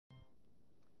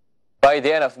By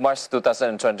the end of March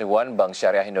 2021, Bank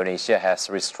Syariah Indonesia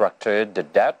has restructured the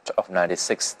debt of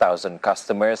 96,000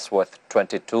 customers worth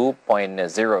 22.07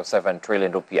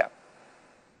 trillion rupiah.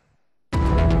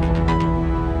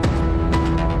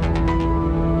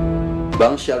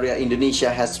 Bank Syariah Indonesia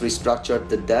has restructured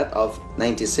the debt of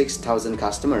 96,000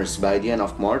 customers by the end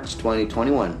of March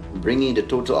 2021, bringing the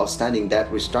total outstanding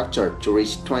debt restructured to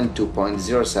reach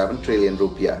 22.07 trillion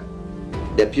rupiah.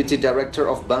 Deputy Director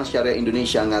of Bank Syariah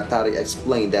Indonesia Ngatari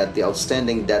explained that the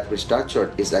outstanding debt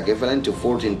restructured is equivalent to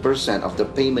 14% of the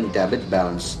payment debit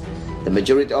balance. The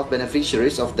majority of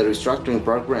beneficiaries of the restructuring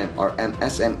program are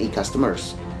MSME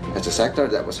customers, as a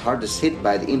sector that was hardest hit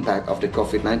by the impact of the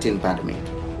COVID-19 pandemic.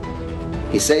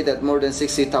 He said that more than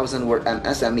 60,000 were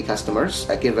MSME customers,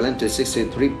 equivalent to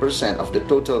 63% of the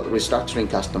total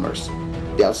restructuring customers.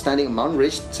 The outstanding amount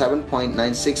reached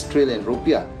 7.96 trillion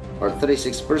rupiah, or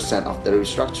 36% of the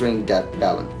restructuring debt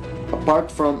balance.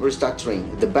 Apart from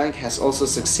restructuring, the bank has also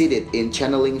succeeded in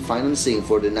channeling financing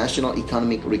for the National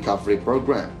Economic Recovery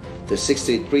Program to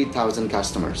 63,000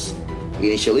 customers.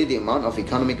 Initially, the amount of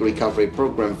Economic Recovery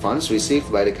Program funds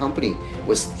received by the company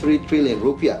was 3 trillion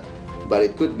rupiah, but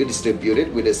it could be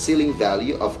distributed with a ceiling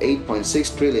value of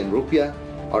 8.6 trillion rupiah,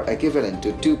 or equivalent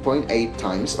to 2.8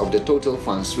 times of the total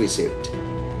funds received.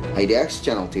 IDX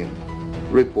Channel team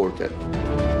reported.